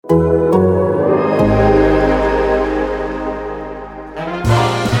Let's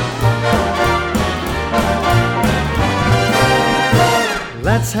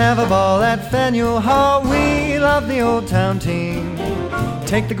have a ball at Faneuil Hall. We love the Old Town team.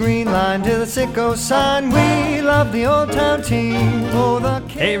 Take the green line to the Sicko sign. We love the Old Town team.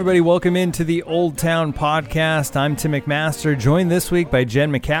 Hey everybody, welcome into the Old Town Podcast. I'm Tim McMaster, joined this week by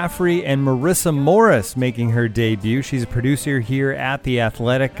Jen McCaffrey and Marissa Morris making her debut. She's a producer here at The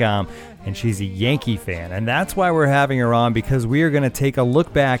Athletic, and she's a Yankee fan. And that's why we're having her on, because we are going to take a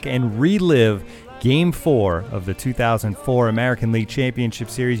look back and relive Game 4 of the 2004 American League Championship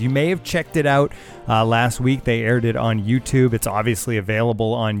Series. You may have checked it out last week. They aired it on YouTube. It's obviously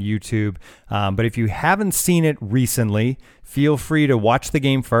available on YouTube. But if you haven't seen it recently, feel free to watch the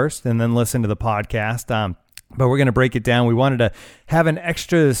game first and then listen to the podcast. But we're going to break it down. We wanted to have an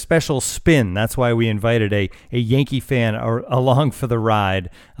extra special spin. That's why we invited a Yankee fan along for the ride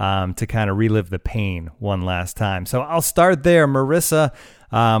to kind of relive the pain one last time. So I'll start there. Marissa,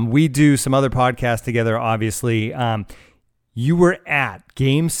 we do some other podcasts together, obviously. You were at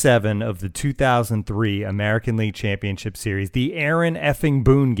Game 7 of the 2003 American League Championship Series, the Aaron effing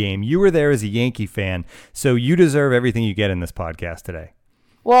Boone game. You were there as a Yankee fan, so you deserve everything you get in this podcast today.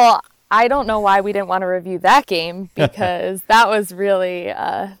 Well, I don't know why we didn't want to review that game, because that was really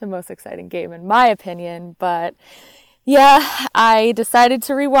the most exciting game in my opinion. But yeah, I decided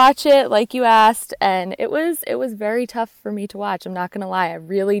to rewatch it like you asked, and it was very tough for me to watch. I'm not going to lie. I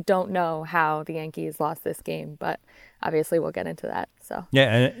really don't know how the Yankees lost this game, but obviously we'll get into that. So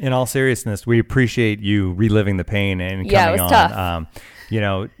yeah, and in all seriousness, we appreciate you reliving the pain and coming it was on. Tough.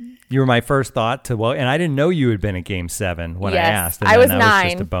 You were my first thought and I didn't know you had been at Game 7 when I asked. And I was that 9.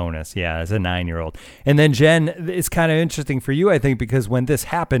 was just a bonus. Yeah, as a 9-year-old. And then Jen, it's kind of interesting for you, I think, because when this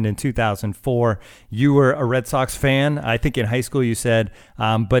happened in 2004, you were a Red Sox fan. I think in high school you said,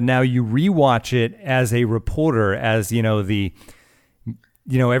 but now you rewatch it as a reporter, as everybody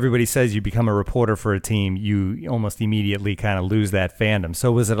says you become a reporter for a team, you almost immediately kind of lose that fandom.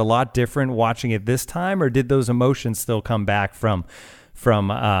 So was it a lot different watching it this time, or did those emotions still come back from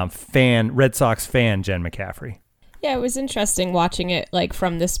Red Sox fan Jen McCaffrey? Yeah, it was interesting watching it like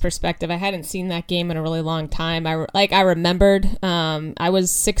from this perspective. I hadn't seen that game in a really long time. I remembered, I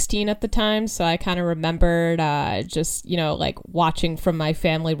was 16 at the time, so I kind of remembered just watching from my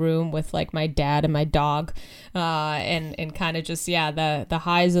family room with like my dad and my dog, and kind of just the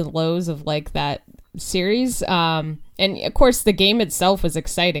highs and lows of like that series. And of course the game itself was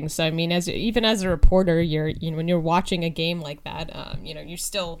exciting. So I mean, even as a reporter, when you're watching a game like that,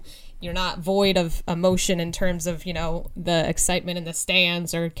 you're not void of emotion in terms of, the excitement in the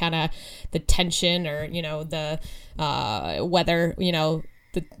stands or kind of the tension or, the whether,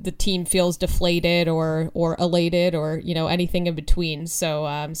 the team feels deflated or elated or, anything in between. So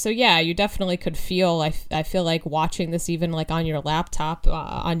yeah, you definitely could feel, I feel like watching this even like on your laptop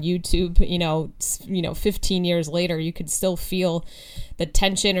on YouTube, 15 years later, you could still feel the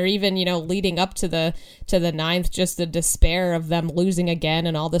tension, or even, leading up to the ninth, just the despair of them losing again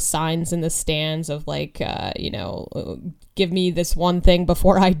and all the signs in the stands of like, give me this one thing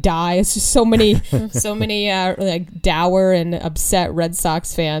before I die. It's just so many like dour and upset Red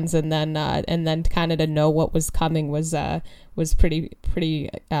Sox fans, and then kind of to know what was coming was pretty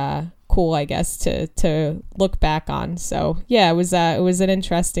cool, I guess, to look back on. So yeah, it was an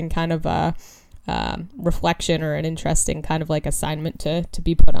interesting kind of reflection, or an interesting kind of like assignment to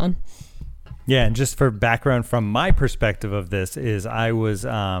be put on. Yeah, and just for background from my perspective of this is I was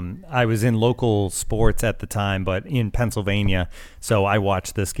in local sports at the time, but in Pennsylvania, so I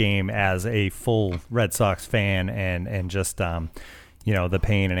watched this game as a full Red Sox fan, and just the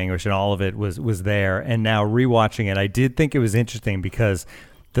pain and anguish and all of it was there. And now rewatching it, I did think it was interesting because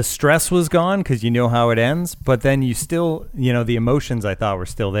the stress was gone because you know how it ends, but then you still, the emotions I thought were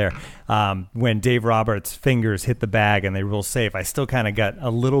still there. When Dave Roberts' fingers hit the bag and they rule safe, I still kind of got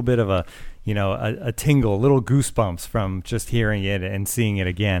a little bit of a tingle, a little goosebumps from just hearing it and seeing it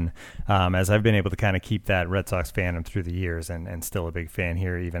again, as I've been able to kind of keep that Red Sox fandom through the years, and still a big fan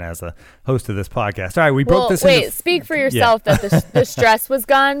here, even as a host of this podcast. All right, we broke this into... Speak for yourself that the stress was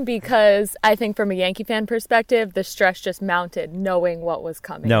gone, because I think from a Yankee fan perspective, the stress just mounted knowing what was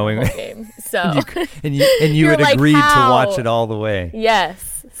coming in the game. So and you had like, agreed how? to watch it all the way.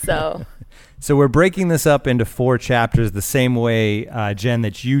 Yes, so... So we're breaking this up into 4 chapters the same way, Jen,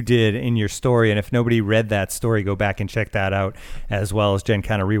 that you did in your story. And if nobody read that story, go back and check that out, as well as Jen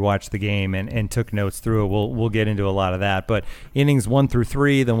kind of rewatched the game and took notes through it. We'll get into a lot of that. But innings 1 through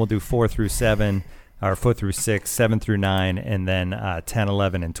 3, then we'll do 4 through 7, or 4 through 6, 7 through 9, and then 10,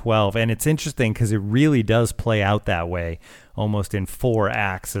 11, and 12. And it's interesting because it really does play out that way, almost in 4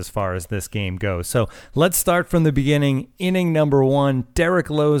 acts as far as this game goes. So let's start from the beginning. Inning number 1, Derek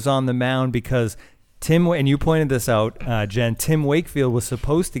Lowe's on the mound because and you pointed this out, Jen, Tim Wakefield was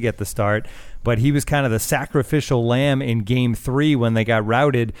supposed to get the start, but he was kind of the sacrificial lamb in Game 3 when they got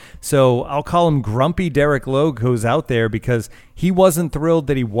routed. So I'll call him Grumpy Derek Lowe goes out there because he wasn't thrilled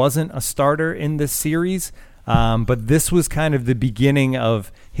that he wasn't a starter in this series. But this was kind of the beginning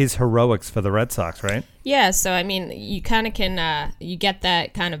of his heroics for the Red Sox, right? Yeah, so I mean, you kind of can, you get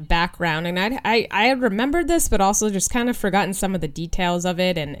that kind of background, and I had remembered this, but also just kind of forgotten some of the details of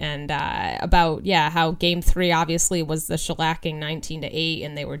it, and about how Game 3 obviously was the shellacking 19-8,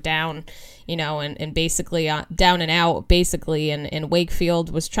 and they were down, and basically down and out basically, and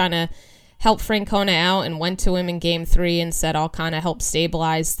Wakefield was trying to help Francona out and went to him in Game 3 and said, I'll kind of help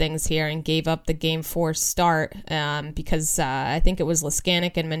stabilize things here, and gave up the Game 4 start because I think it was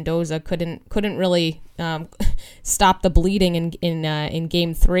Leskanic and Mendoza couldn't really stop the bleeding in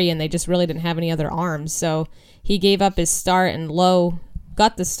Game 3, and they just really didn't have any other arms. So he gave up his start, and Lowe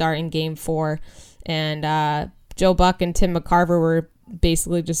got the start in Game 4, and Joe Buck and Tim McCarver were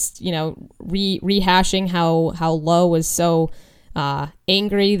basically just rehashing how Lowe was so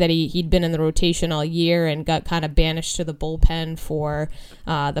angry that he'd been in the rotation all year and got kind of banished to the bullpen for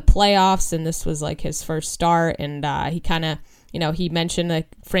the playoffs, and this was like his first start, and he kind of he mentioned that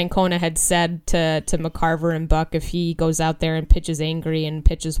Francona had said to McCarver and Buck, if he goes out there and pitches angry and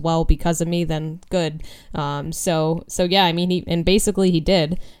pitches well because of me, then good. So yeah, I mean, basically he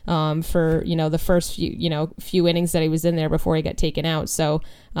did for the first few innings that he was in there before he got taken out. So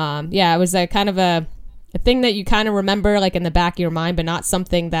it was a kind of a thing that you kind of remember like in the back of your mind, but not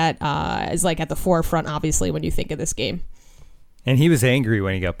something that is like at the forefront, obviously, when you think of this game. And he was angry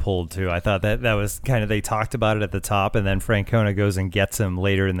when he got pulled, too. I thought that was kind of, they talked about it at the top, and then Francona goes and gets him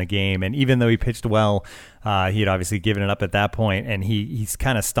later in the game. And even though he pitched well, he had obviously given it up at that point, and he's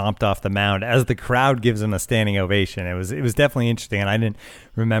kind of stomped off the mound as the crowd gives him a standing ovation. It was definitely interesting, and I didn't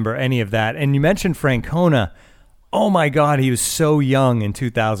remember any of that. And you mentioned Francona. Oh my God, he was so young in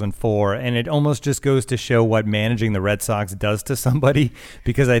 2004, and it almost just goes to show what managing the Red Sox does to somebody,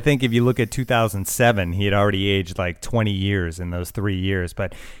 because I think if you look at 2007, he had already aged like 20 years in those 3 years,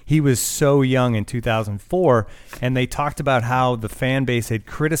 but he was so young in 2004, and they talked about how the fan base had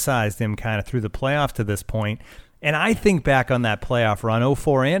criticized him kind of through the playoffs to this point, and I think back on that playoff run,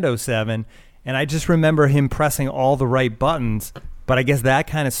 04 and 07, and I just remember him pressing all the right buttons, but I guess that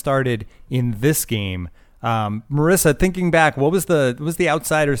kind of started in this game. Marissa, thinking back, what was the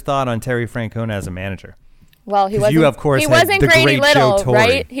outsider's thought on Terry Francona as a manager? Well, he wasn't. You, of course, he wasn't Grady Little,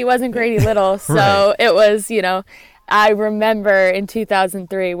 right? He wasn't Grady Little, so right. It was. I remember in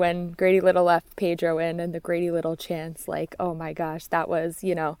 2003 when Grady Little left Pedro in, and the Grady Little chants, like, oh my gosh, that was.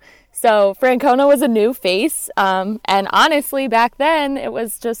 So Francona was a new face, and honestly, back then it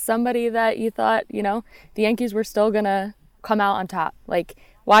was just somebody that you thought, the Yankees were still gonna come out on top. Like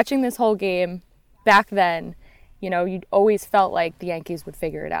watching this whole game. Back then, you always felt like the Yankees would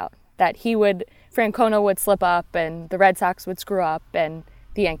figure it out. That Francona would slip up and the Red Sox would screw up and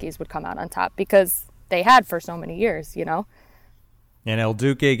the Yankees would come out on top because they had for so many years, And El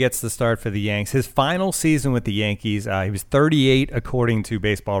Duque gets the start for the Yanks. His final season with the Yankees, he was 38 according to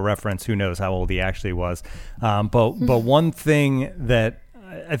Baseball Reference. Who knows how old he actually was. But one thing that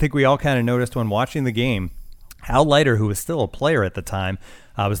I think we all kind of noticed when watching the game, Al Leiter, who was still a player at the time,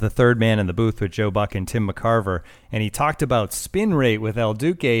 was the third man in the booth with Joe Buck and Tim McCarver, and he talked about spin rate with El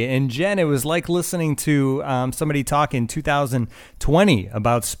Duque. And Jen, it was like listening to somebody talk in 2020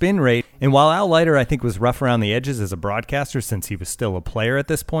 about spin rate. And while Al Leiter, I think, was rough around the edges as a broadcaster since he was still a player at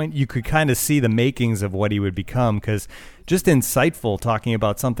this point, you could kind of see the makings of what he would become, because just insightful talking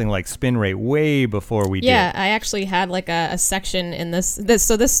about something like spin rate way before we did. Yeah, I actually had like a section in this.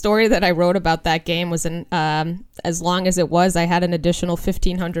 So this story that I wrote about that game was as long as it was, I had an additional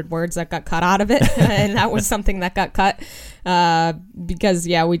 1,500 words that got cut out of it, and that was something that got cut because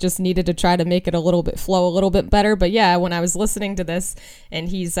we just needed to try to make it flow a little bit better. But yeah, when I was listening to this, and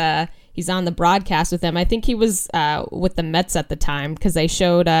he's on the broadcast with them. I think he was with the Mets at the time, because they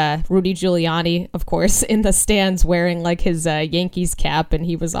showed Rudy Giuliani, of course, in the stands wearing like his Yankees cap, and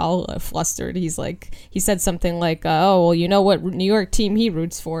he was all flustered. He said something like, oh, well, you know what New York team he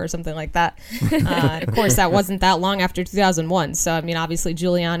roots for, or something like that. Of course, that wasn't that long after 2001. So, I mean, obviously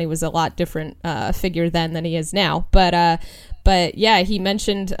Giuliani was a lot different figure then than he is now. But yeah, he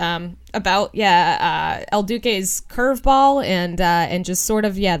mentioned about El Duque's curveball and just sort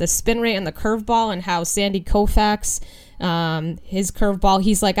of the spin rate and the curveball, and how Sandy Koufax his curveball.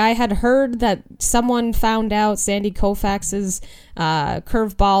 He's like, I had heard that someone found out Sandy Koufax's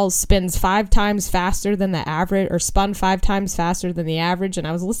curveball spins 5 times faster than the average, or spun 5 times faster than the average. And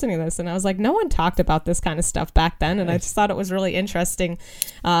I was listening to this and I was like, no one talked about this kind of stuff back then. And I just thought it was really interesting.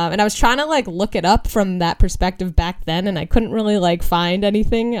 And I was trying to like look it up from that perspective back then, and I couldn't really like find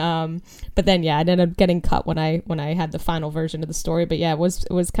anything. But then, yeah, it ended up getting cut when I had the final version of the story. But yeah, it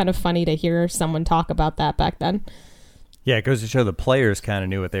was kind of funny to hear someone talk about that back then. Yeah, it goes to show the players kind of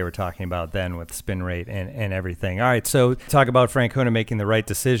knew what they were talking about then with spin rate and everything. All right, so talk about Francona making the right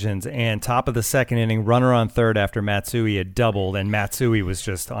decisions. And top of the second inning, runner on third after Matsui had doubled, and Matsui was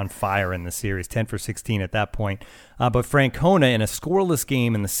just on fire in the series, 10 for 16 at that point. But Francona, in a scoreless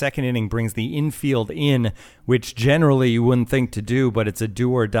game in the second inning, brings the infield in, which generally you wouldn't think to do, but it's a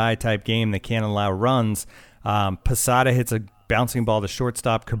do-or-die type game that can't allow runs. Posada hits a bouncing ball to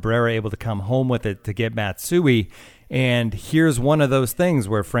shortstop. Cabrera able to come home with it to get Matsui. And here's one of those things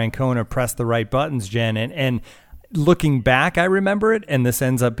where Francona pressed the right buttons, Jen. And looking back, I remember it, and this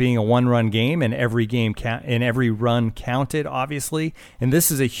ends up being a one-run game, and every run counted, obviously. And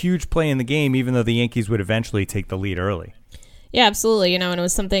this is a huge play in the game, even though the Yankees would eventually take the lead early. Yeah, absolutely. And it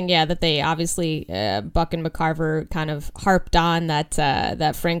was something, that they obviously, Buck and McCarver kind of harped on that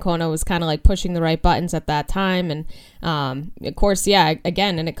Francona was kind of like pushing the right buttons at that time. And of course,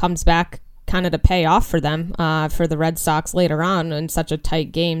 again, and it comes back kind of to pay off for them, for the Red Sox later on in such a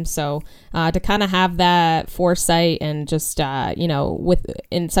tight game. So to kind of have that foresight and just,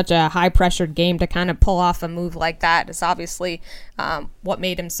 in such a high pressured game to kind of pull off a move like that is obviously what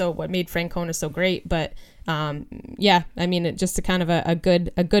made Francona so great. But just a kind of a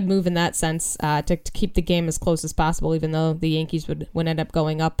good move in that sense, to keep the game as close as possible, even though the Yankees would end up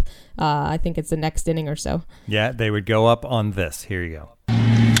going up. I think it's the next inning or so. Yeah, they would go up on this. Here you go.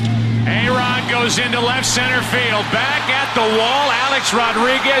 A-Rod goes into left center field. Back at the wall. Alex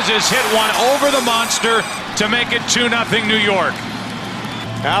Rodriguez has hit one over the monster to make it 2-0 New York.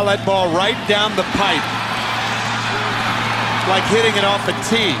 Now that ball right down the pipe. Like hitting it off a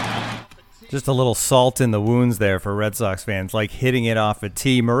tee. Just a little salt in the wounds there for Red Sox fans, like hitting it off a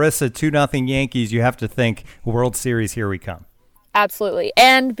tee. Marissa, 2-0 Yankees. You have to think World Series, here we come. Absolutely.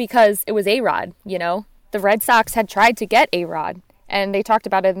 And because it was A-Rod, the Red Sox had tried to get A-Rod. And they talked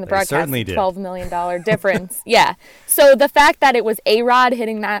about it in the broadcast, certainly did. $12 million difference. Yeah. So the fact that it was A-Rod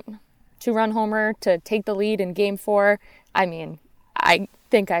hitting that 2-run homer to take the lead in Game 4, I mean, I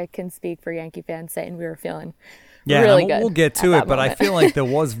think I can speak for Yankee fans saying we were feeling really good. We'll get to it, but moment. I feel like there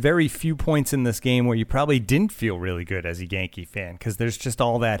was very few points in this game where you probably didn't feel really good as a Yankee fan, because there's just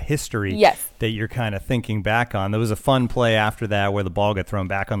all that history that you're kind of thinking back on. There was a fun play after that where the ball got thrown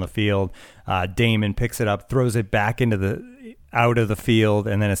back on the field. Damon picks it up, throws it back out of the field,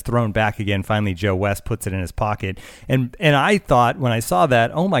 and then it's thrown back again. Finally, Joe West puts it in his pocket. And I thought when I saw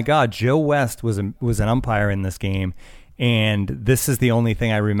that, oh my God, Joe West was an umpire in this game, and this is the only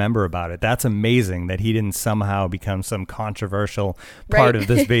thing I remember about it. That's amazing that he didn't somehow become some controversial part of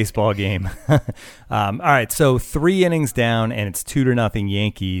this baseball game. All right, so 3 innings down, and it's 2-0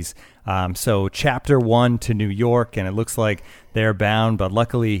 Yankees. So chapter 1 to New York, and it looks like they're bound, but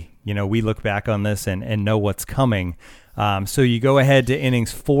luckily, we look back on this and know what's coming. So you go ahead to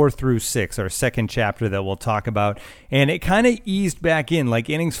innings 4 through 6, our second chapter that we'll talk about. And it kind of eased back in. Like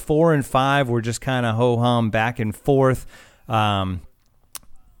innings 4 and 5 were just kind of ho-hum back and forth. There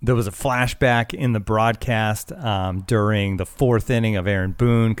was a flashback in the broadcast during the 4th inning of Aaron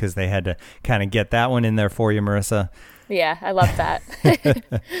Boone, because they had to kind of get that one in there for you, Marissa. Yeah, I love that.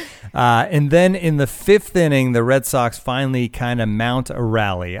 And then in the 5th inning, the Red Sox finally kind of mount a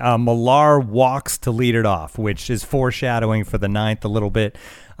rally. Millar walks to lead it off, which is foreshadowing for the 9th a little bit.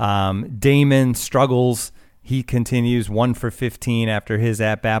 Damon struggles. He continues 1 for 15 after his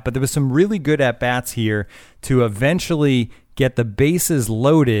at-bat. But there was some really good at-bats here to eventually get the bases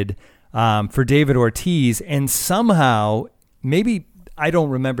loaded for David Ortiz. And somehow, maybe I don't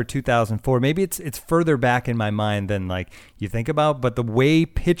remember 2004. Maybe it's further back in my mind than like you think about, but the way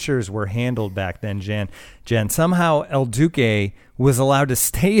pitchers were handled back then, Jen, somehow El Duque was allowed to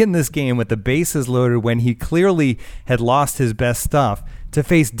stay in this game with the bases loaded when he clearly had lost his best stuff to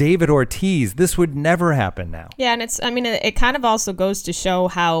face David Ortiz. This would never happen now. Yeah, and it kind of also goes to show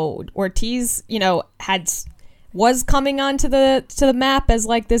how Ortiz, was coming onto the map as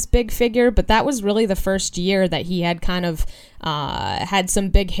like this big figure, but that was really the first year that he had kind of had some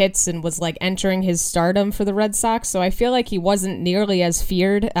big hits and was like entering his stardom for the Red Sox. So I feel like he wasn't nearly as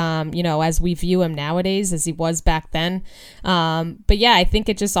feared, as we view him nowadays as he was back then. But yeah, I think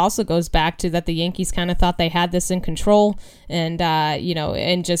it just also goes back to that the Yankees kind of thought they had this in control, and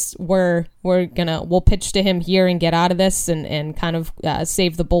and just were we'll pitch to him here and get out of this and kind of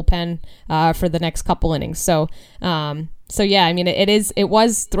save the bullpen for the next couple innings. So yeah, I mean, it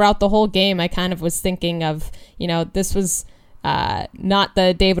was throughout the whole game. I kind of was thinking of, this was not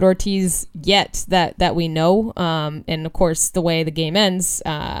the David Ortiz yet that we know. And of course, the way the game ends,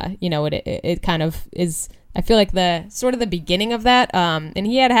 it kind of is. I feel like the sort of the beginning of that. And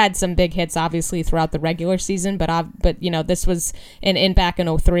he had some big hits, obviously, throughout the regular season. But this was in back in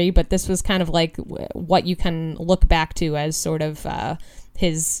 2003. But this was kind of like what you can look back to as sort of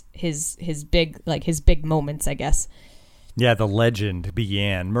his big moments, I guess. Yeah, the legend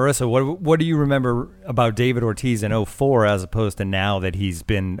began. Marissa, what do you remember about David Ortiz in 2004 as opposed to now that he's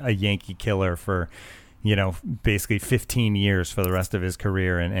been a Yankee killer for, basically 15 years for the rest of his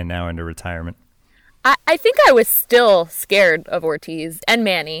career and now into retirement? I think I was still scared of Ortiz and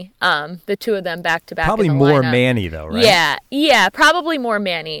Manny, the two of them back to back. Probably in the more lineup. Manny though, right? Yeah, probably more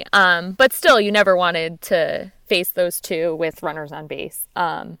Manny. But still, you never wanted to face those two with runners on base.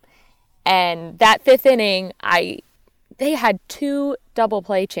 And that fifth inning, they had 2 double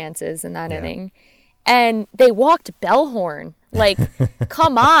play chances in that inning, and they walked Bellhorn. Like,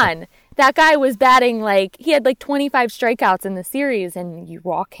 come on. That guy was batting he had 25 strikeouts in the series, and you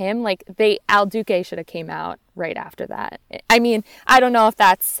walk him. Al Duque should have came out right after that. I mean, I don't know if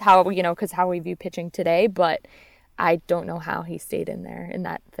that's how, because how we view pitching today, but I don't know how he stayed in there in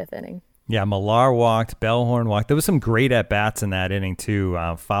that fifth inning. Yeah, Millar walked, Bellhorn walked. There was some great at-bats in that inning, too,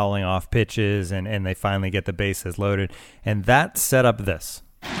 fouling off pitches, and they finally get the bases loaded. And that set up this.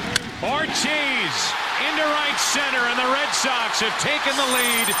 Ortiz into right center, and the Red Sox have taken the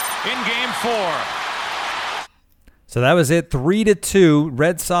lead in Game 4. So that was it, 3-2,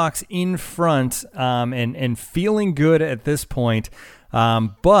 Red Sox in front, and feeling good at this point.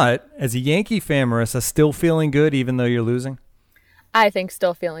 But as a Yankee fan, Marissa, still feeling good even though you're losing? I think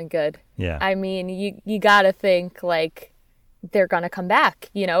still feeling good. Yeah. I mean, you got to think they're going to come back,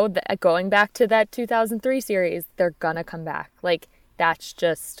 going back to that 2003 series, they're going to come back. That's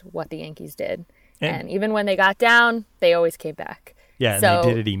just what the Yankees did. And even when they got down, they always came back. Yeah, and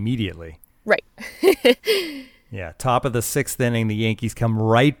they did it immediately. Right. Yeah, top of the 6th inning, the Yankees come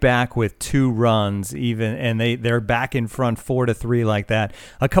right back with 2 runs, and they're back in front 4-3 like that.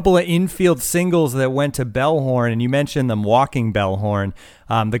 A couple of infield singles that went to Bellhorn, and you mentioned them walking Bellhorn.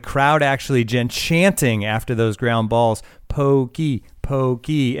 The crowd actually chanting after those ground balls, "Pokey,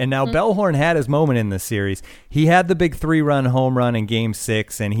 Pokey." And now Bellhorn had his moment in this series. He had the big 3-run home run in Game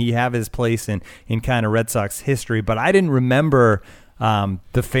 6, and he have his place in kind of Red Sox history. But I didn't remember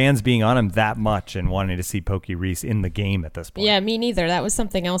the fans being on him that much and wanting to see Pokey Reese in the game at this point. Yeah, me neither. That was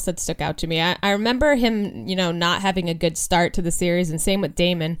something else that stuck out to me. I remember him, not having a good start to the series, and same with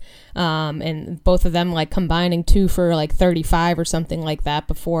Damon. And both of them combining 2 for 35 or something like that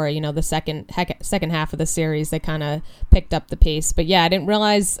before, the second half of the series, they kind of picked up the pace. But yeah, I didn't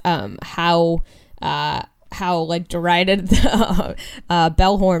realize how derided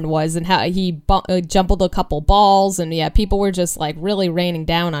Bellhorn was, and how he jumbled a couple balls, and people were just really raining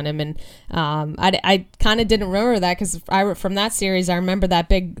down on him. And I kind of didn't remember that, because from that series I remember that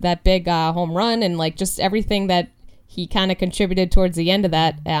big home run and just everything that he kind of contributed towards the end of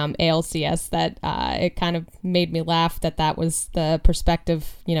that ALCS. That it kind of made me laugh that was the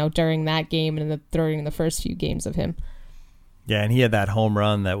perspective during that game and during the first few games of him. Yeah, and he had that home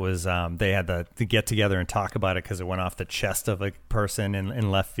run that was, they had to get together and talk about it because it went off the chest of a person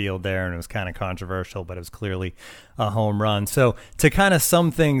in left field there, and it was kind of controversial, but it was clearly a home run. So to kind of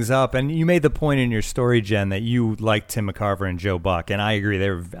sum things up, and you made the point in your story, Jen, that you liked Tim McCarver and Joe Buck, and I agree.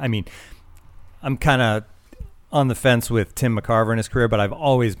 I'm kind of on the fence with Tim McCarver in his career, but I've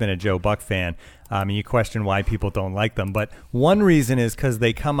always been a Joe Buck fan. And you question why people don't like them. But one reason is because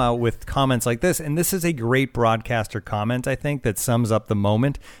they come out with comments like this. And this is a great broadcaster comment, I think, that sums up the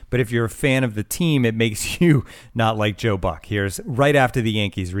moment. But if you're a fan of the team, it makes you not like Joe Buck. Here's right after the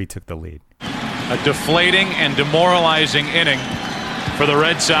Yankees retook the lead. A deflating and demoralizing inning for the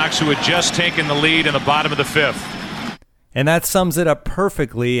Red Sox, who had just taken the lead in the bottom of the 5th. And that sums it up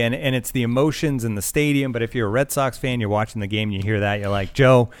perfectly, and it's the emotions in the stadium. But if you're a Red Sox fan, you're watching the game, and you hear that, you're like,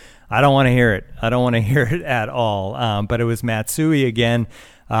 Joe, I don't want to hear it. I don't want to hear it at all. But it was Matsui again,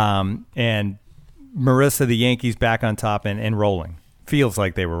 and Marissa, the Yankees back on top and rolling. Feels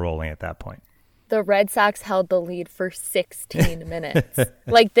like they were rolling at that point. The Red Sox held the lead for 16 minutes.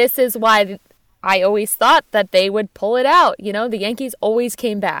 This is why I always thought that they would pull it out. The Yankees always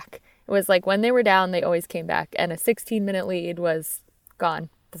came back. It was when they were down, they always came back. And a 16-minute lead was gone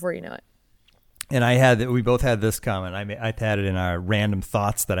before you know it. And we both had this comment. I had it in our random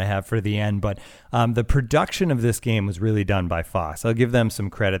thoughts that I have for the end, but the production of this game was really done by Fox. I'll give them some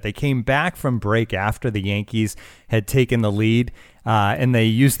credit. They came back from break after the Yankees had taken the lead, and they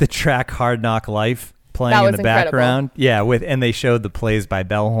used the track Hard Knock Life playing in the background. Yeah, and they showed the plays by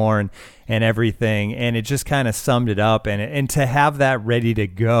Bellhorn and everything, and it just kind of summed it up. And to have that ready to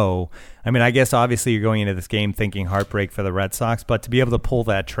go, I mean, I guess obviously you're going into this game thinking heartbreak for the Red Sox, but to be able to pull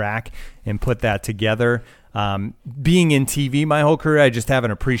that track and put that together, being in TV my whole career, I just have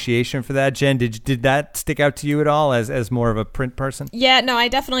an appreciation for that. Jen, did that stick out to you at all as more of a print person? Yeah, no, I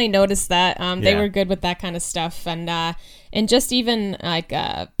definitely noticed that. They were good with that kind of stuff, and just even like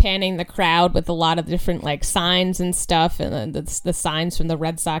panning the crowd with a lot of different like signs and stuff, and the signs from the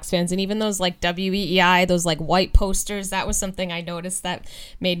Red Sox fans, and even those like WEEI, those like white posters. That was something I noticed that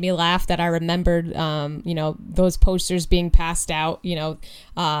made me laugh. That I remembered, those posters being passed out,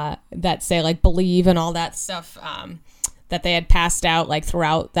 that say like believe and all that stuff. That they had passed out like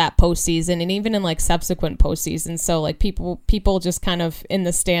throughout that postseason and even in like subsequent postseasons. So like people just kind of in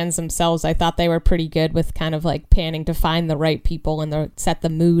the stands themselves, I thought they were pretty good with kind of like panning to find the right people and set the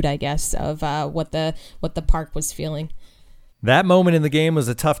mood, I guess, of what the park was feeling. That moment in the game was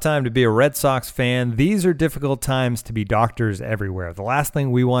a tough time to be a Red Sox fan. These are difficult times to be doctors everywhere. The last thing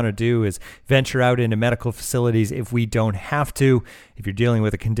we want to do is venture out into medical facilities if we don't have to. If you're dealing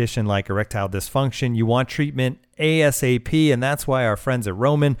with a condition like erectile dysfunction, you want treatment ASAP, and that's why our friends at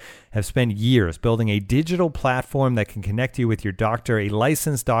Roman have spent years building a digital platform that can connect you with your doctor, a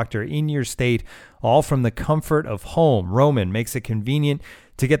licensed doctor in your state, all from the comfort of home. Roman makes it convenient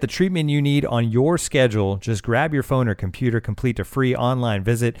to get the treatment you need on your schedule. Just grab your phone or computer, complete a free online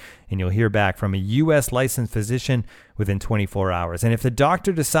visit, and you'll hear back from a U.S. licensed physician within 24 hours. And if the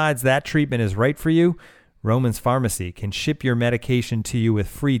doctor decides that treatment is right for you, Roman's Pharmacy can ship your medication to you with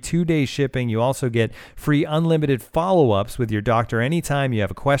free 2-day shipping. You also get free unlimited follow-ups with your doctor anytime you have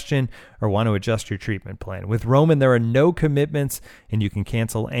a question or want to adjust your treatment plan. With Roman, there are no commitments and you can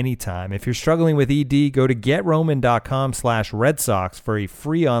cancel anytime. If you're struggling with ED, go to GetRoman.com/Red Sox for a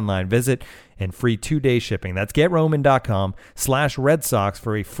free online visit and free 2-day shipping. That's GetRoman.com/Red Sox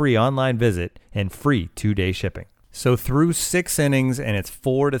for a free online visit and free 2-day shipping. So through 6 innings, and it's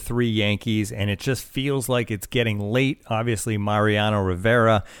 4-3 Yankees, and it just feels like it's getting late. Obviously, Mariano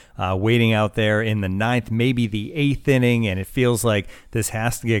Rivera waiting out there in the 9th, maybe the 8th inning, and it feels like this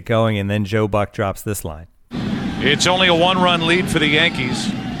has to get going, and then Joe Buck drops this line. It's only a 1-run lead for the Yankees,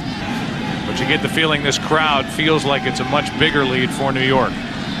 but you get the feeling this crowd feels like it's a much bigger lead for New York.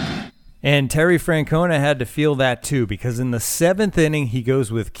 And Terry Francona had to feel that too, because in the 7th inning, he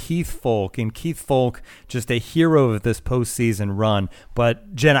goes with Keith Foulke, and Keith Foulke, just a hero of this postseason run.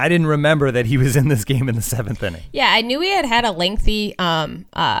 But Jen, I didn't remember that he was in this game in the 7th inning. Yeah, I knew he had a lengthy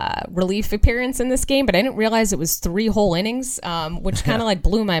relief appearance in this game, but I didn't realize it was 3 whole innings, which kind of like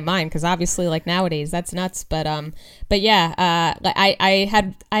blew my mind, because obviously like nowadays that's nuts. But yeah, I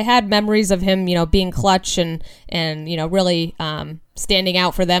had memories of him, being clutch and really standing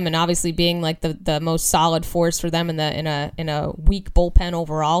out for them, and obviously being like the most solid force for them in a weak bullpen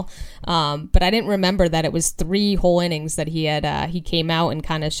overall. But I didn't remember that it was 3 whole innings that he came out and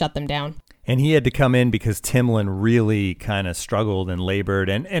kind of shut them down. And he had to come in because Timlin really kind of struggled and labored,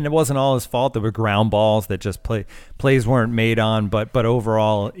 and it wasn't all his fault. There were ground balls that just plays weren't made on, but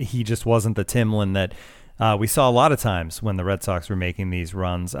overall he just wasn't the Timlin that we saw a lot of times when the Red Sox were making these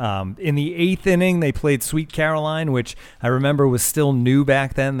runs. In the 8th inning, they played Sweet Caroline, which I remember was still new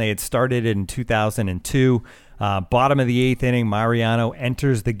back then. They had started in 2002. Bottom of the 8th inning, Mariano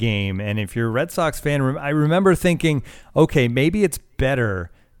enters the game. And if you're a Red Sox fan, I remember thinking, okay, maybe it's better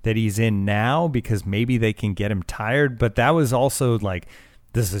that he's in now because maybe they can get him tired. But that was also like,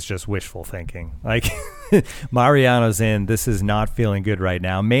 this is just wishful thinking. Like, Mariano's in. This is not feeling good right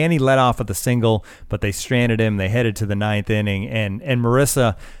now. Manny led off with a single, but they stranded him. They headed to the 9th inning. And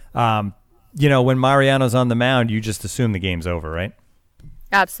Marissa, when Mariano's on the mound, you just assume the game's over, right?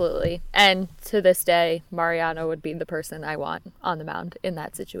 Absolutely. And to this day, Mariano would be the person I want on the mound in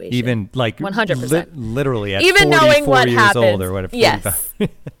that situation. Even like 100%. Literally at even 44 knowing what years happens, old or whatever. Yes.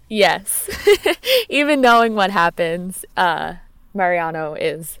 Yes. Even knowing what happens, Mariano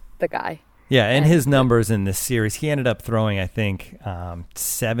is the guy. Yeah, and his numbers in this series, he ended up throwing, I think,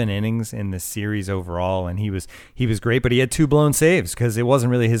 7 innings in this series overall, and he was great, but he had 2 blown saves because it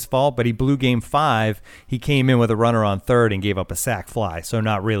wasn't really his fault, but he blew Game 5. He came in with a runner on third and gave up a sac fly, so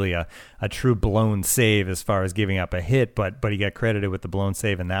not really a true blown save as far as giving up a hit, but he got credited with the blown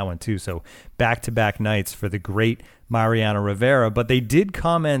save in that one too, so back-to-back nights for the great Mariano Rivera. But they did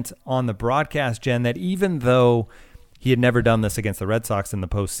comment on the broadcast, Jen, that even though he had never done this against the Red Sox in the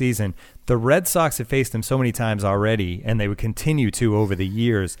postseason. The Red Sox had faced him so many times already, and they would continue to over the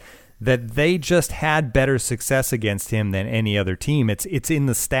years, that they just had better success against him than any other team. It's in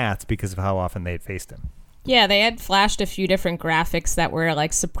the stats because of how often they had faced him. Yeah, they had flashed a few different graphics that were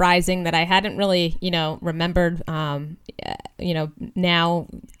like surprising that I hadn't really, remembered, now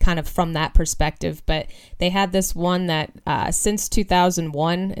kind of from that perspective. But they had this one that since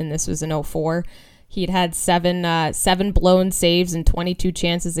 2001, and this was in 2004, he'd had seven blown saves and 22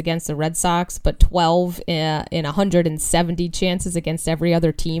 chances against the Red Sox, but 12 in 170 chances against every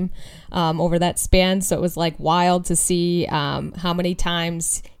other team over that span. So it was like wild to see how many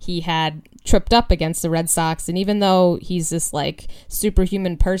times he had tripped up against the Red Sox. And even though he's this like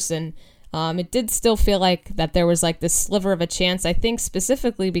superhuman person, it did still feel like that there was like this sliver of a chance, I think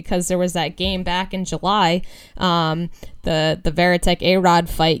specifically because there was that game back in July, the Varitek A-Rod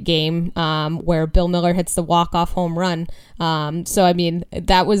fight game where Bill Miller hits the walk-off home run. So, I mean,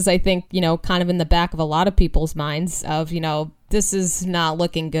 that was, I think, kind of in the back of a lot of people's minds of, this is not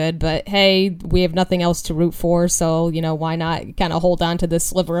looking good, but hey, we have nothing else to root for. So, why not kind of hold on to this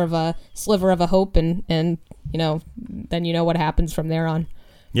sliver of a hope and then what happens from there on.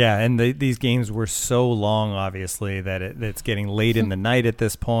 Yeah, and these games were so long, obviously, that it's getting late in the night at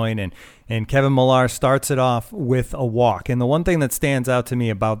this point, and Kevin Millar starts it off with a walk. And the one thing that stands out to me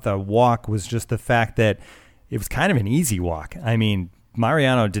about the walk was just the fact that it was kind of an easy walk. I mean,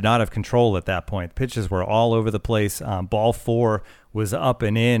 Mariano did not have control at that point. Pitches were all over the place. Ball 4 was up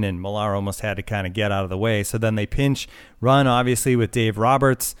and in, and Millar almost had to kind of get out of the way. So then they pinch run, obviously, with Dave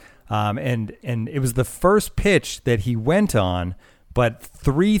Roberts, and it was the first pitch that he went on, but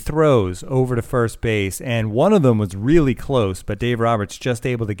 3 throws over to first base, and one of them was really close, but Dave Roberts just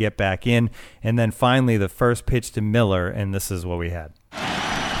able to get back in. And then finally the first pitch to Miller, and this is what we had.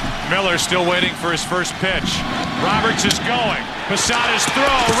 Miller still waiting for his first pitch. Roberts is going. Posada's throw.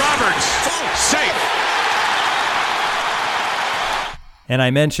 Roberts safe. And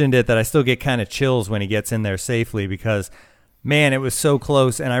I mentioned it that I still get kind of chills when he gets in there safely because, man, it was so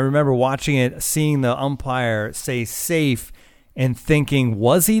close. And I remember watching it, seeing the umpire say safe, and thinking,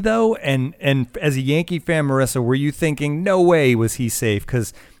 was he though? And as a Yankee fan, Marissa, were you thinking, no way was he safe?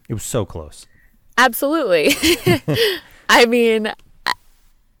 Because it was so close. Absolutely. I mean,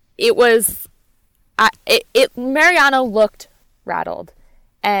 it was, Mariano looked rattled,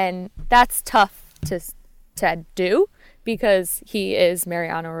 and that's tough to do because he is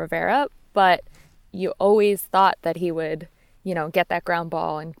Mariano Rivera, but you always thought that he would, get that ground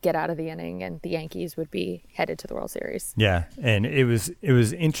ball and get out of the inning, and the Yankees would be headed to the World Series. Yeah, and it was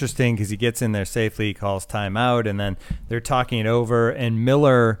interesting because he gets in there safely, he calls timeout, and then they're talking it over, and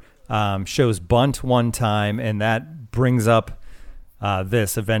Miller shows bunt one time, and that brings up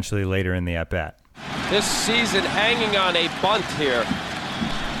this eventually later in the at-bat. This season hanging on a bunt here.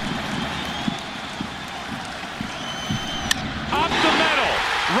 Up the middle.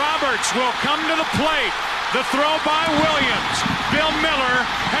 Roberts will come to the plate. The throw by Williams. Bill Miller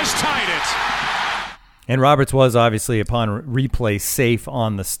has tied it. And Roberts was obviously, upon replay, safe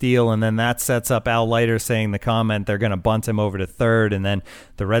on the steal, and then that sets up Al Leiter saying the comment they're going to bunt him over to third, and then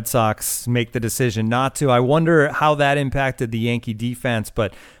the Red Sox make the decision not to. I wonder how that impacted the Yankee defense,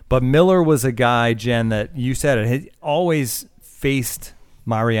 but Miller was a guy, Jen, that you said it, had always faced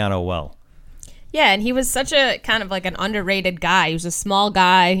Mariano well. Yeah, and he was such a kind of like an underrated guy. He was a small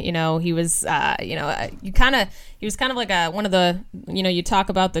guy, he was, he was kind of like one of the, you talk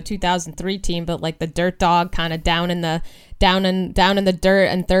about the 2003 team, but like the dirt dog kind of down in the dirt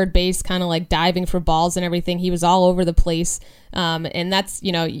and third base, kind of like diving for balls and everything. He was all over the place. And that's,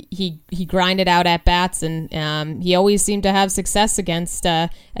 he grinded out at bats, and he always seemed to have success against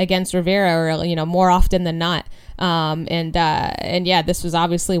Rivera, or, more often than not. And yeah, this was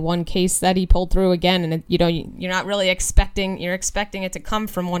obviously one case that he pulled through again, and you're not really expecting it to come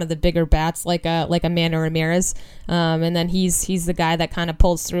from one of the bigger bats like a Manny Ramirez. And then he's the guy that kind of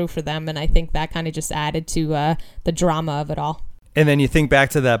pulls through for them, and I think that kind of just added to the drama of it all. And then you think back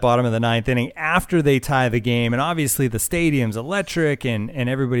to that bottom of the ninth inning after they tie the game, and obviously the stadium's electric and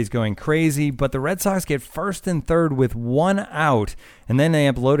everybody's going crazy, but the Red Sox get first and third with 1 out, and then they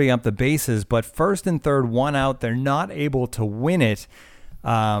end up loading up the bases, but first and third, 1 out, they're not able to win it.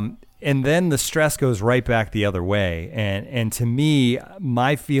 And then the stress goes right back the other way. And to me,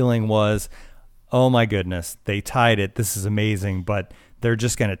 my feeling was, oh my goodness, they tied it. This is amazing, but they're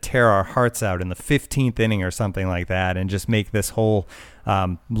just going to tear our hearts out in the 15th inning or something like that and just make this whole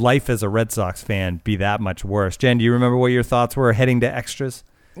life as a Red Sox fan be that much worse. Jen, do you remember what your thoughts were heading to extras?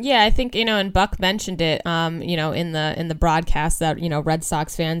 Yeah, I think, and Buck mentioned it, in the broadcast that, Red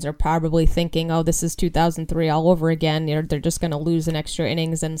Sox fans are probably thinking, oh, this is 2003 all over again. They're just going to lose in extra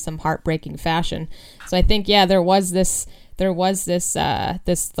innings in some heartbreaking fashion. So I think, there was this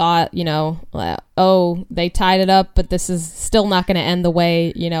thought, oh, they tied it up, but this is still not going to end the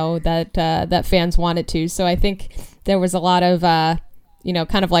way, that fans want it to. So I think there was a lot of,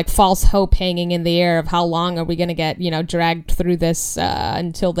 kind of like false hope hanging in the air of how long are we going to get, dragged through this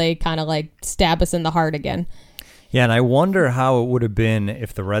until they kind of like stab us in the heart again. Yeah, and I wonder how it would have been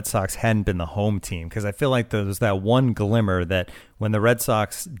if the Red Sox hadn't been the home team, because I feel like there was that one glimmer that when the Red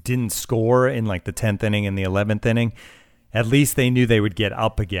Sox didn't score in like the 10th inning and the 11th inning, at least they knew they would get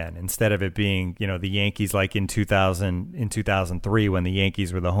up again instead of it being, the Yankees like in 2003 when the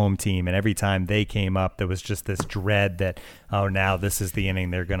Yankees were the home team. And every time they came up, there was just this dread that, oh, now this is the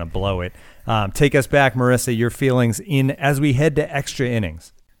inning. They're going to blow it. Take us back, Marissa, your feelings as we head to extra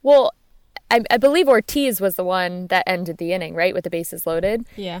innings. Well, I believe Ortiz was the one that ended the inning, right, with the bases loaded.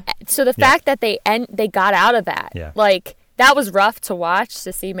 Yeah. So the fact that they got out of that, yeah. Like that was rough to watch,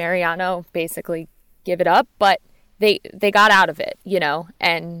 to see Mariano basically give it up, but they got out of it,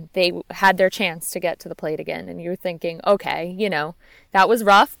 and they had their chance to get to the plate again. And you're thinking, okay, that was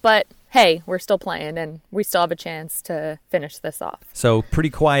rough, but hey, we're still playing and we still have a chance to finish this off. So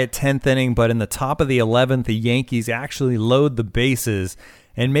pretty quiet 10th inning, but in the top of the 11th, the Yankees actually load the bases.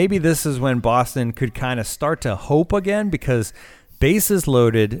 And maybe this is when Boston could kind of start to hope again, because bases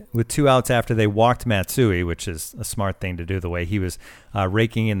loaded with 2 outs after they walked Matsui, which is a smart thing to do the way he was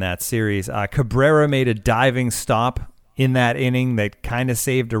raking in that series. Cabrera made a diving stop in that inning that kind of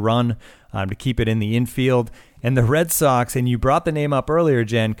saved a run to keep it in the infield. And the Red Sox, and you brought the name up earlier,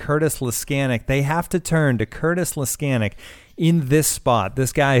 Jen, Curtis Leskanic, they have to turn to Curtis Leskanic in this spot,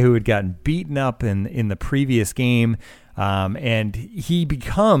 this guy who had gotten beaten up in the previous game. And he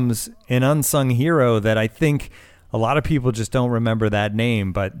becomes an unsung hero that I think a lot of people just don't remember that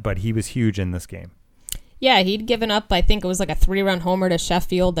name, but he was huge in this game. Yeah, he'd given up, I think it was like a 3-run homer to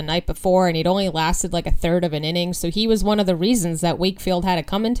Sheffield the night before, and he'd only lasted like a third of an inning. So he was one of the reasons that Wakefield had to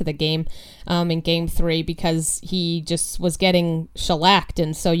come into the game in Game 3, because he just was getting shellacked.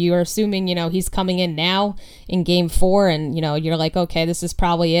 And so you're assuming, he's coming in now in Game 4, and, you're like, okay, this is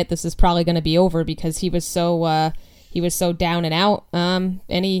probably it. This is probably going to be over, because he was so down and out,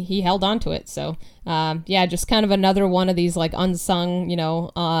 and he held on to it. So, just kind of another one of these like unsung,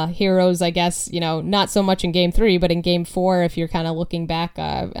 heroes, I guess, not so much in Game 3, but in Game 4, if you're kind of looking back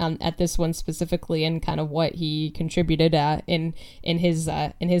at this one specifically and kind of what he contributed in his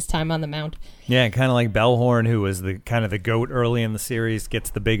time on the mound. Yeah, kind of like Bellhorn, who was the kind of the GOAT early in the series, gets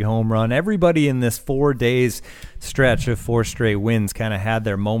the big home run. Everybody in this 4 days stretch of 4 straight wins kind of had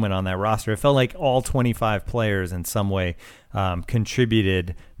their moment on that roster. It felt like all 25 players in some way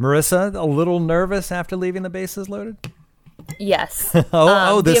contributed. Marissa, a little nervous after leaving the bases loaded? Yes.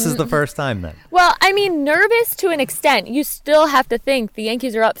 This is the first time then. Well, I mean, nervous to an extent. You still have to think the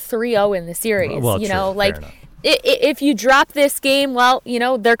Yankees are up 3-0 in the series. Well, true, like if you drop this game, well,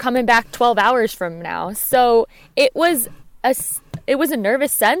 they're coming back 12 hours from now. So it was a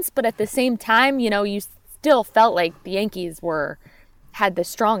nervous sense, but at the same time, you still felt like the Yankees had the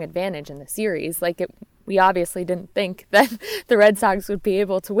strong advantage in the series. We obviously didn't think that the Red Sox would be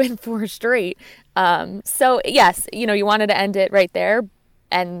able to win 4 straight. So yes, you wanted to end it right there,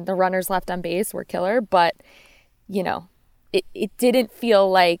 and the runners left on base were killer, but it didn't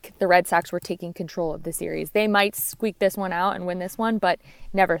feel like the Red Sox were taking control of the series. They might squeak this one out and win this one, but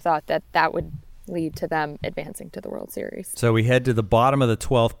never thought that would lead to them advancing to the World Series. So we head to the bottom of the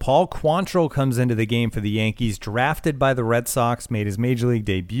 12th. Paul Quantrill comes into the game for the Yankees, drafted by the Red Sox, made his major league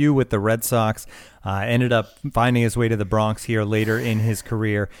debut with the Red Sox, ended up finding his way to the Bronx here later in his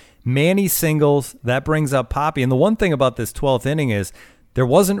career. Manny singles, that brings up Poppy. And the one thing about this 12th inning is there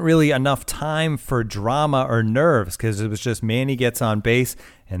wasn't really enough time for drama or nerves, because it was just Manny gets on base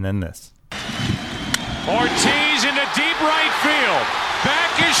and then this. Ortiz into deep right field.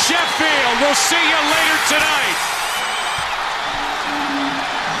 Back is Sheffield. We'll see you later tonight.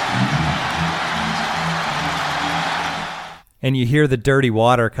 And you hear the Dirty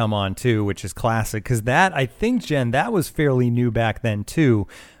Water come on, too, which is classic. Because that, I think, Jen, that was fairly new back then, too,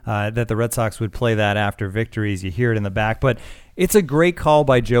 that the Red Sox would play that after victories. You hear it in the back. But it's a great call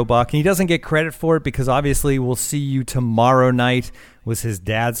by Joe Buck. And he doesn't get credit for it because, obviously, We'll See You Tomorrow Night was his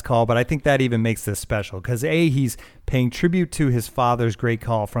dad's call. But I think that even makes this special because, A, he's paying tribute to his father's great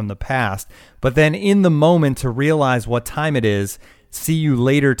call from the past. But then in the moment to realize what time it is, see you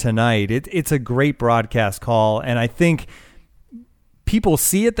later tonight. It's a great broadcast call. And I think people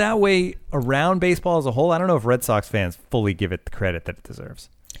see it that way around baseball as a whole. I don't know if Red Sox fans fully give it the credit that it deserves.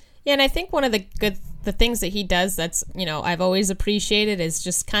 Yeah, and I think one of the things that he does that's, I've always appreciated is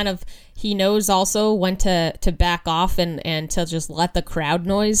just kind of, he knows also when to back off and to just let the crowd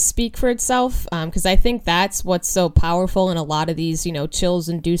noise speak for itself. Because I think that's what's so powerful in a lot of these, chills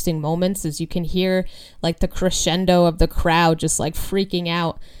inducing moments is you can hear like the crescendo of the crowd just like freaking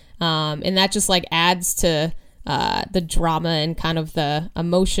out. And that just like adds to the drama and kind of the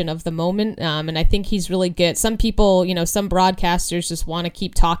emotion of the moment. And I think he's really good. Some people, some broadcasters just want to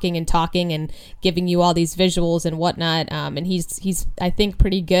keep talking and giving you all these visuals and whatnot. And he's I think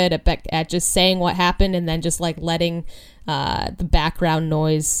pretty good at just saying what happened and then just like letting the background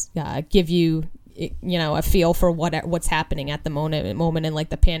noise give you a feel for what's happening at the moment and like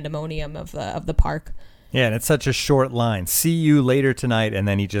the pandemonium of the park. Yeah, and it's such a short line. See you later tonight, and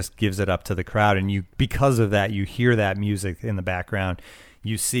then he just gives it up to the crowd, and because of that, you hear that music in the background.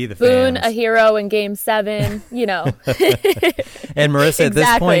 You see the Boone, fans. a hero in Game 7, And Marissa, at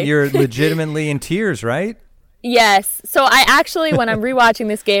this point, you're legitimately in tears, right? Yes. So I actually, when I'm rewatching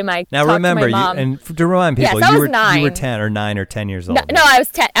this game, I now talked remember, to my mom. and to remind people, yes, you were 9 or 9 or 10 years old. No, I was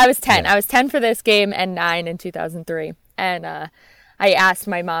 10. I was 10. Yeah. I was 10 for this game and 9 in 2003. And I asked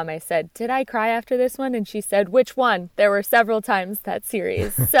my mom, I said, did I cry after this one? And she said, which one? There were several times that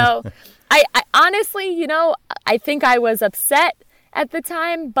series. So I honestly, I think I was upset at the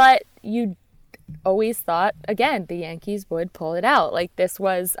time, but you always thought, again, the Yankees would pull it out. Like this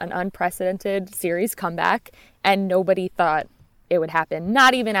was an unprecedented series comeback and nobody thought it would happen.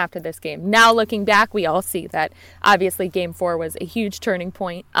 Not even after this game. Now looking back, we all see that obviously Game 4 was a huge turning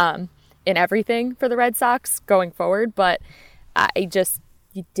point in everything for the Red Sox going forward, but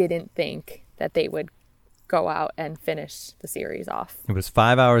you didn't think that they would go out and finish the series off. It was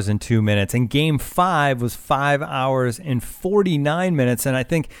 5 hours and 2 minutes, and Game 5 was 5 hours and 49 minutes. And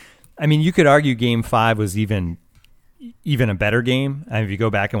I mean, you could argue Game 5 was even a better game. If you go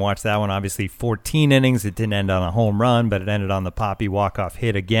back and watch that one, obviously 14 innings. It didn't end on a home run, but it ended on the Poppy walk-off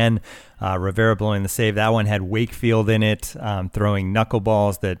hit again. Rivera blowing the save. That one had Wakefield in it, throwing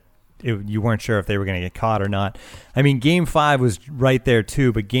knuckleballs that you weren't sure if they were going to get caught or not. I mean, Game 5 was right there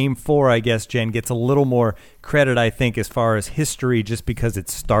too, but Game 4, I guess, Jen, gets a little more credit, I think, as far as history, just because it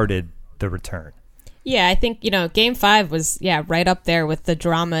started the return. Yeah, I think Game 5 was right up there with the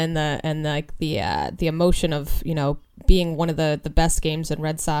drama and the emotion of being one of the best games in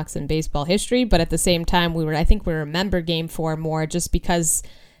Red Sox and baseball history. But at the same time, I think we remember Game 4 more just because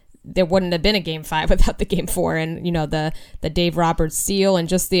there wouldn't have been a Game 5 without the Game 4 and the Dave Roberts seal and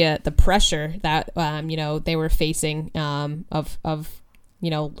just the pressure that they were facing of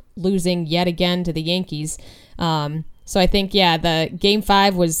losing yet again to the Yankees. So I think the Game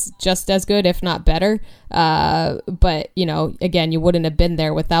 5 was just as good, if not better. But again, you wouldn't have been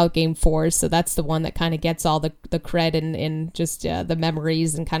there without Game 4. So that's the one that kind of gets all the cred and just the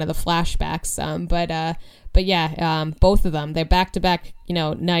memories and kind of the flashbacks. But both of them, they're back-to-back,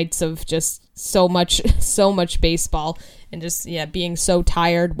 nights of just so much baseball and just being so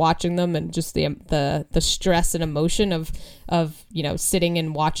tired watching them and just the stress and emotion of sitting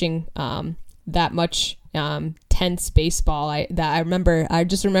and watching that much tense baseball. I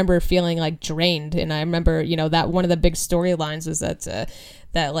just remember feeling like drained, and I remember that one of the big storylines was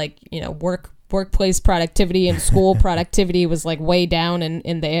that workplace productivity and school productivity was like way down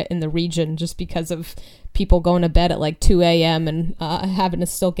in the region just because of people going to bed at like 2 a.m. and having to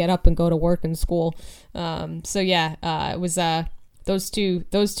still get up and go to work and school. It was those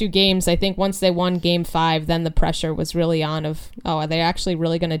two games. I think once they won Game 5, then the pressure was really on of, are they actually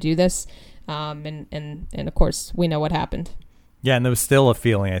really going to do this? And of course we know what happened. Yeah, and there was still a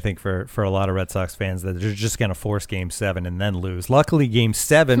feeling, I think, for a lot of Red Sox fans that they're just going to force Game 7 and then lose. Luckily, Game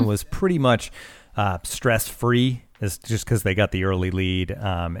 7 was pretty much stress-free, just because they got the early lead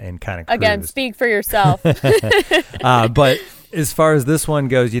and kind of cruised. Again, speak for yourself. But as far as this one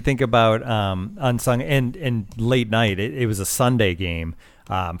goes, you think about unsung and late night. It was a Sunday game.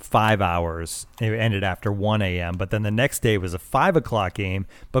 5 hours. It ended after 1 a.m. But then the next day was a 5 o'clock game.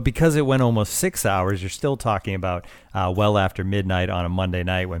 But because it went almost 6 hours, you're still talking about well after midnight on a Monday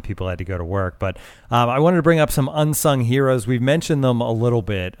night when people had to go to work. But I wanted to bring up some unsung heroes. We've mentioned them a little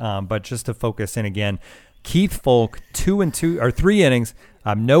bit, but just to focus in again, Keith Foulke, 3 innings,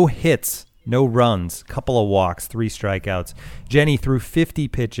 no hits, no runs, couple of walks, 3 strikeouts. Jenny threw 50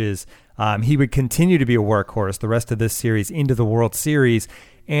 pitches. He would continue to be a workhorse the rest of this series into the World Series.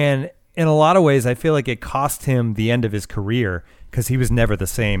 And in a lot of ways, I feel like it cost him the end of his career because he was never the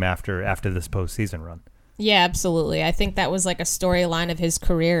same after this postseason run. Yeah, absolutely. I think that was like a storyline of his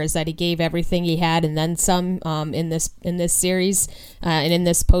career, is that he gave everything he had and then some in this series and in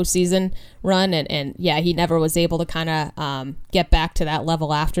this postseason run. And yeah, he never was able to kind of get back to that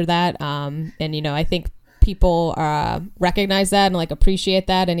level after that. And, you know, I think people recognize that and like appreciate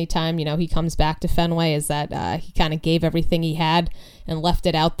that anytime, you know, he comes back to Fenway, is that he kind of gave everything he had and left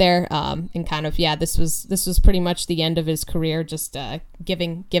it out there, and kind of, yeah, this was pretty much the end of his career, just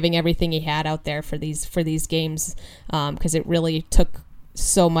giving everything he had out there for these games, because it really took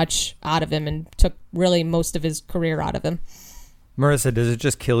so much out of him and took really most of his career out of him. Marissa, does it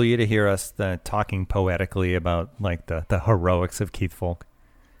just kill you to hear us talking poetically about like the heroics of Keith Foulke?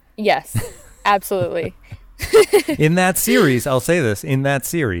 Yes, absolutely. In that series, I'll say this, in that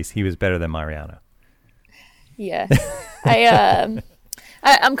series, he was better than Mariano. Yeah.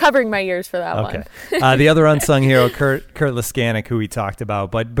 I'm covering my ears for that one. The other unsung hero, Kurt Leskanic, who we talked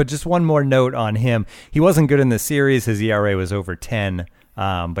about, but just one more note on him. He wasn't good in the series. His ERA was over 10,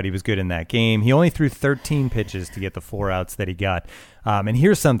 but he was good in that game. He only threw 13 pitches to get the 4 outs that he got. And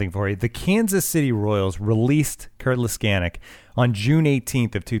here's something for you. The Kansas City Royals released Kurt Leskanic on June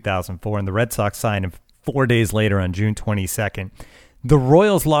 18th of 2004, and the Red Sox signed him 4 days later on June 22nd. The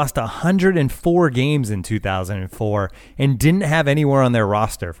Royals lost 104 games in 2004 and didn't have anywhere on their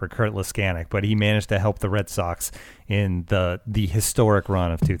roster for Kurt Leskanic, but he managed to help the Red Sox in the historic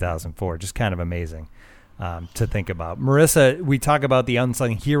run of 2004. Just kind of amazing to think about. Marissa, we talk about the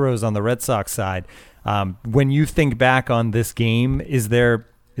unsung heroes on the Red Sox side. When you think back on this game, is there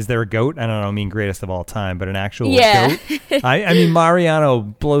a GOAT? I don't mean greatest of all time, but an actual GOAT? I mean, Mariano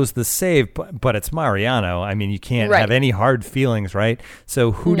blows the save, but it's Mariano. I mean, you can't have any hard feelings, right?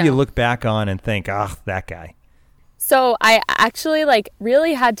 So who do you look back on and think, that guy? So I actually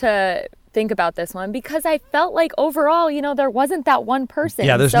really had to think about this one, because I felt like overall, there wasn't that one person.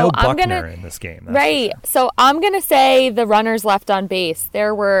 Yeah, there's no Buckner in this game. Right. So I'm going to say the runners left on base.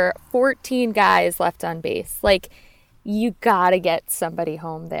 There were 14 guys left on base. You got to get somebody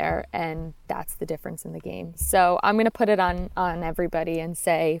home there, and that's the difference in the game. So I'm going to put it on everybody and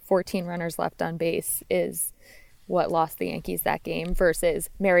say 14 runners left on base is what lost the Yankees that game versus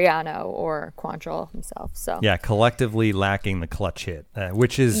Mariano or Quantrill himself. So yeah, collectively lacking the clutch hit,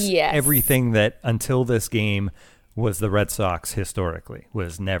 which is everything that until this game was the Red Sox historically,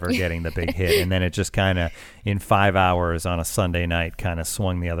 was never getting the big hit. And then it just kind of in 5 hours on a Sunday night kind of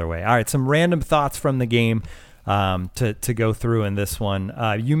swung the other way. All right, some random thoughts from the game to go through in this one.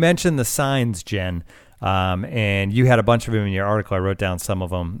 You mentioned the signs, Jen, and you had a bunch of them in your article. I wrote down some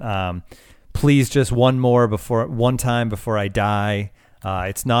of them. Please, just one time before I die.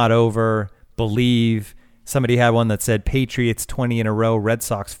 It's not over. Believe. Somebody had one that said Patriots 20 in a row, Red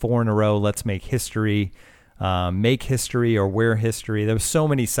Sox 4 in a row. Let's make history. Make history or wear history. There were so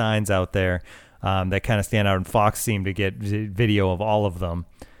many signs out there that kind of stand out, and Fox seemed to get video of all of them.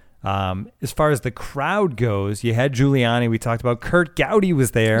 As far as the crowd goes, you had Giuliani. We talked about Kurt Gowdy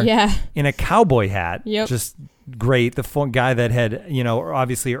was there in a cowboy hat. Yep. Just great. The guy that had,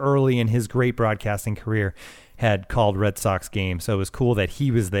 obviously early in his great broadcasting career had called Red Sox games. So it was cool that he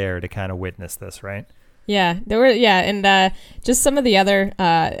was there to kind of witness this, right? Yeah, there were, and just some of the other,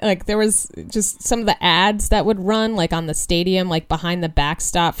 there was just some of the ads that would run, on the stadium, behind the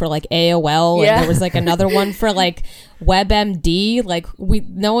backstop for, AOL, and there was, another one for, WebMD, we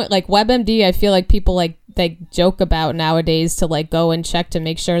know it, WebMD, I feel like people, they joke about nowadays to, go and check to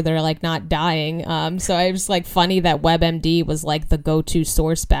make sure they're, not dying, so it was, funny that WebMD was, the go-to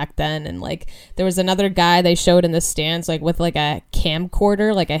source back then, and, there was another guy they showed in the stands, with, a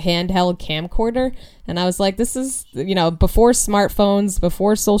camcorder, a handheld camcorder, and I was like, this is, before smartphones,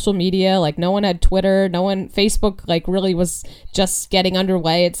 before social media, no one had Twitter, Facebook, really was just getting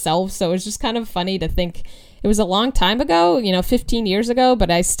underway itself. So it was just kind of funny to think it was a long time ago, 15 years ago, but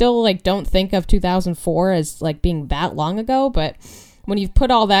I still don't think of 2004 as being that long ago. But when you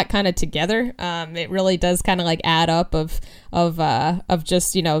put all that kind of together, it really does kind of add up of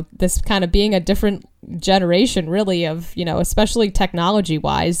just, this kind of being a different generation really of, especially technology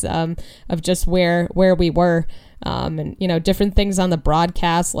wise, of just where we were. And, different things on the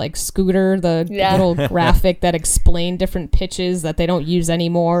broadcast, like Scooter, the little graphic that explained different pitches that they don't use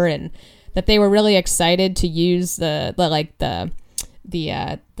anymore, and that they were really excited to use the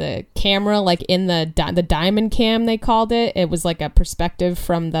camera, in the diamond cam, they called it. It was a perspective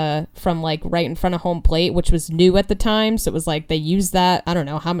from right in front of home plate, which was new at the time. So it was they used that, I don't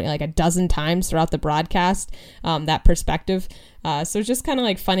know how many, a dozen times throughout the broadcast, that perspective. So just kind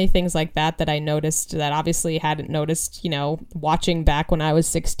of funny things like that I noticed that obviously hadn't noticed, watching back when I was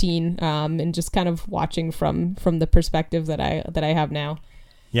 16, and just kind of watching from the perspective that I have now.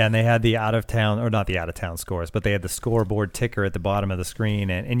 Yeah, and they had the out-of-town, or not the out-of-town scores, but they had the scoreboard ticker at the bottom of the screen,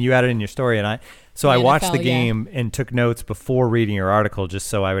 and you had it in your story. And I watched the game and took notes before reading your article just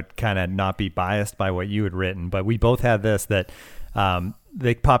so I would kind of not be biased by what you had written. But we both had this, that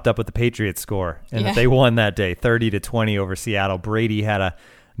they popped up with the Patriots score, and that they won that day, 30-20 over Seattle. Brady had a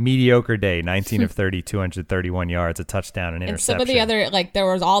mediocre day, 19 of 30, 231 yards, a touchdown, and interception. And some of the other, like, there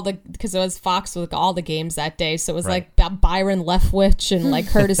was because it was Fox with all the games that day, so it was like Byron Leftwich and like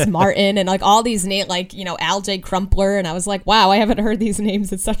Curtis Martin and like all these names, like, you know, Al J. Crumpler, and I was like, wow, I haven't heard these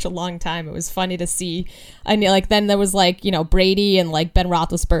names in such a long time. It was funny to see. I mean, like, then there was like, you know, Brady and like Ben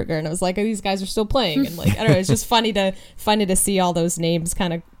Roethlisberger, and I was like, oh, these guys are still playing, and like, I don't know, it's just funny to see all those names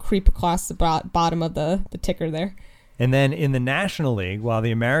kind of creep across the bottom of the ticker there. And then in the National League, while the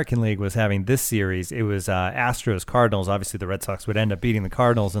American League was having this series, it was Astros Cardinals. Obviously, the Red Sox would end up beating the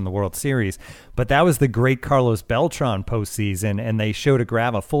Cardinals in the World Series. But that was the great Carlos Beltran postseason, and they showed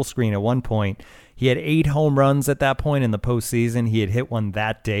a full screen at one point. He had 8 home runs at that point in the postseason. He had hit one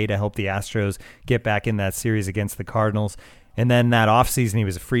that day to help the Astros get back in that series against the Cardinals. And then that offseason, he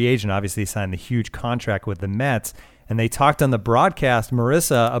was a free agent. Obviously, he signed the huge contract with the Mets. And they talked on the broadcast,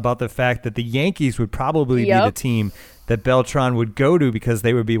 Marissa, about the fact that the Yankees would probably be the team that Beltran would go to because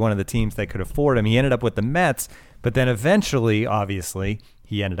they would be one of the teams that could afford him. He ended up with the Mets, but then eventually, obviously,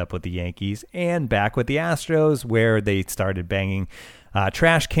 he ended up with the Yankees and back with the Astros, where they started banging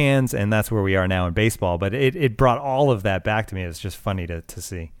trash cans, and that's where we are now in baseball. But it brought all of that back to me. It was just funny to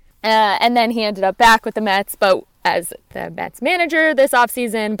see. And then he ended up back with the Mets, but as the Mets manager this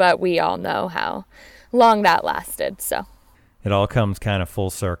offseason, but we all know how long that lasted. So it all comes kind of full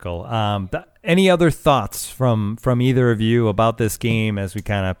circle. Any other thoughts from either of you about this game as we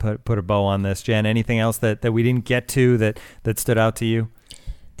kind of put a bow on this? Jen, anything else that we didn't get to that stood out to you?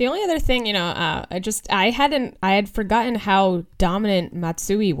 The only other thing, you know, I had forgotten how dominant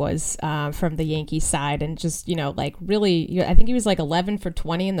Matsui was from the Yankees side, and just, you know, like really, I think he was like 11 for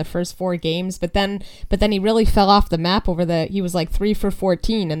 20 in the first 4 games, but then he really fell off the map he was like 3 for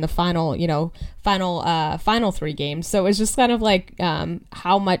 14 in the final 3 games. So it was just kind of like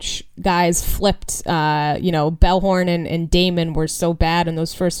how much guys flipped. Bellhorn and Damon were so bad in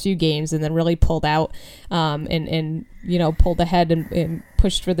those first few games, and then really pulled out and pulled ahead and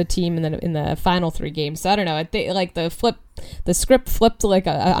pushed for the team in the final 3 games. So I don't know. I think like the script flipped like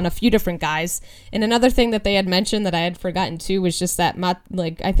on a few different guys. And another thing that they had mentioned that I had forgotten too was just that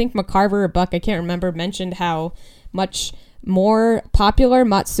I think McCarver or Buck, I can't remember, mentioned how much more popular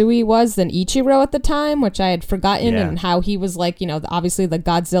Matsui was than Ichiro at the time, which I had forgotten, and how he was like, you know, obviously the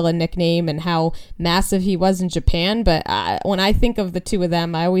Godzilla nickname and how massive he was in Japan. But when I think of the two of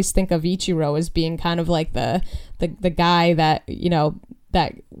them, I always think of Ichiro as being kind of like the guy that, you know,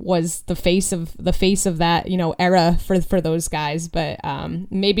 that was the face of that, you know, era for those guys. But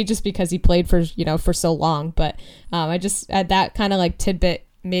maybe just because he played for so long. But I just that kind of like tidbit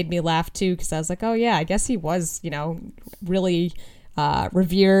made me laugh too, because I was like, oh yeah, I guess he was, you know, really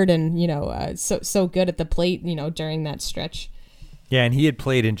revered and, you know, so good at the plate, you know, during that stretch. Yeah, and he had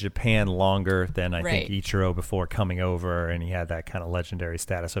played in Japan longer than I think Ichiro before coming over, and he had that kind of legendary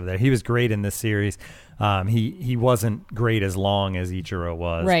status over there. He was great in this series. He wasn't great as long as Ichiro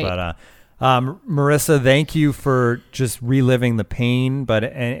was. Right. But Marissa, thank you for just reliving the pain. But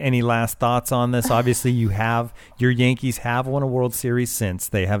any last thoughts on this? Obviously, your Yankees have won a World Series since.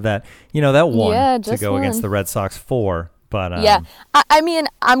 They have that, you know, that one to go against the Red Sox 4. But yeah, I mean,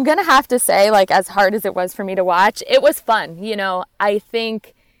 I'm going to have to say, like, as hard as it was for me to watch, it was fun. You know, I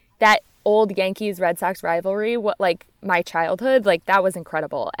think that old Yankees-Red Sox rivalry, like my childhood, like that was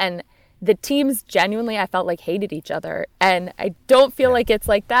incredible. And the teams genuinely, I felt like hated each other. And I don't feel like it's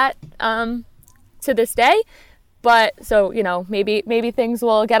like that to this day. But so, you know, maybe things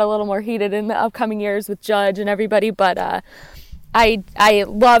will get a little more heated in the upcoming years with Judge and everybody. But I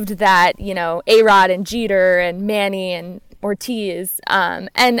loved that, you know, A-Rod and Jeter and Manny and Ortiz.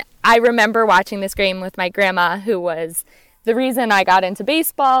 And I remember watching this game with my grandma, who was the reason I got into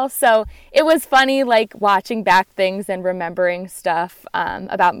baseball. So it was funny, like, watching back things and remembering stuff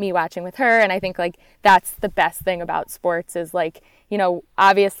about me watching with her. And I think, like, that's the best thing about sports is, like, you know,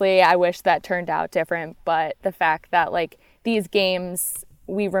 obviously I wish that turned out different, but the fact that, like, these games,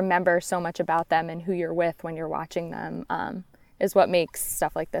 we remember so much about them and who you're with when you're watching them is what makes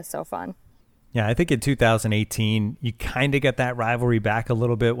stuff like this so fun. Yeah, I think in 2018, you kind of get that rivalry back a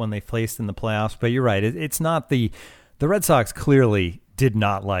little bit when they placed in the playoffs. But you're right. It's not the Red Sox clearly did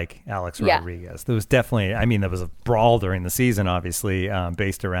not like Alex Rodriguez. There was definitely, I mean, there was a brawl during the season, obviously,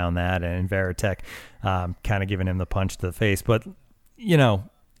 based around that, and Varitek kind of giving him the punch to the face. But, you know,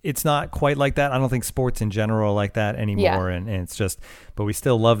 it's not quite like that. I don't think sports in general are like that anymore. Yeah. And it's just, but we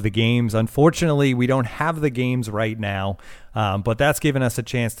still love the games. Unfortunately, we don't have the games right now. But that's given us a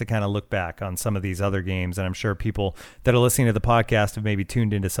chance to kind of look back on some of these other games. And I'm sure people that are listening to the podcast have maybe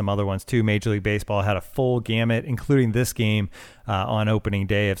tuned into some other ones too. Major League Baseball had a full gamut, including this game on opening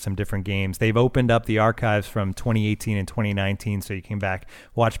day of some different games. They've opened up the archives from 2018 and 2019, so you can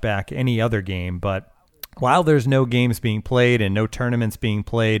watch back any other game. But while there's no games being played and no tournaments being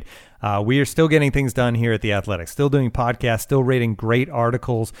played, we are still getting things done here at The Athletic, still doing podcasts, still rating great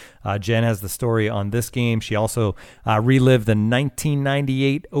articles. Jen has the story on this game. She also relived the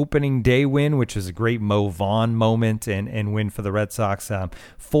 1998 opening day win, which was a great Mo Vaughn moment and win for the Red Sox.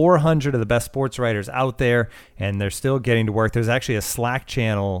 400 of the best sports writers out there, and they're still getting to work. There's actually a Slack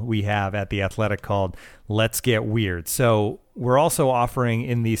channel we have at The Athletic called Let's Get Weird. So we're also offering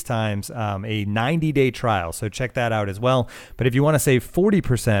in these times a 90-day trial, so check that out as well. But if you want to save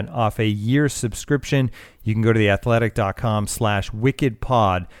 40% off a year's subscription, you can go to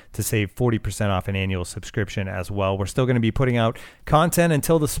theathletic.com/wickedpod to save 40% off an annual subscription as well. We're still going to be putting out content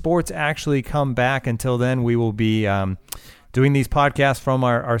until the sports actually come back. Until then, we will be doing these podcasts from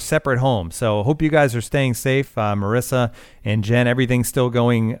our separate homes. So hope you guys are staying safe. Marissa and Jen, everything's still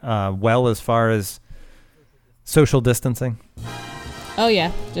going well as far as social distancing? Oh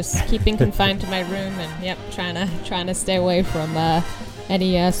yeah, just keeping confined to my room and trying to stay away from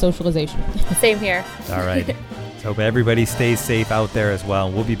any socialization. Same here. All right. So hope everybody stays safe out there as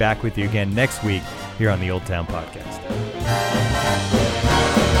well. We'll be back with you again next week here on the Old Town Podcast.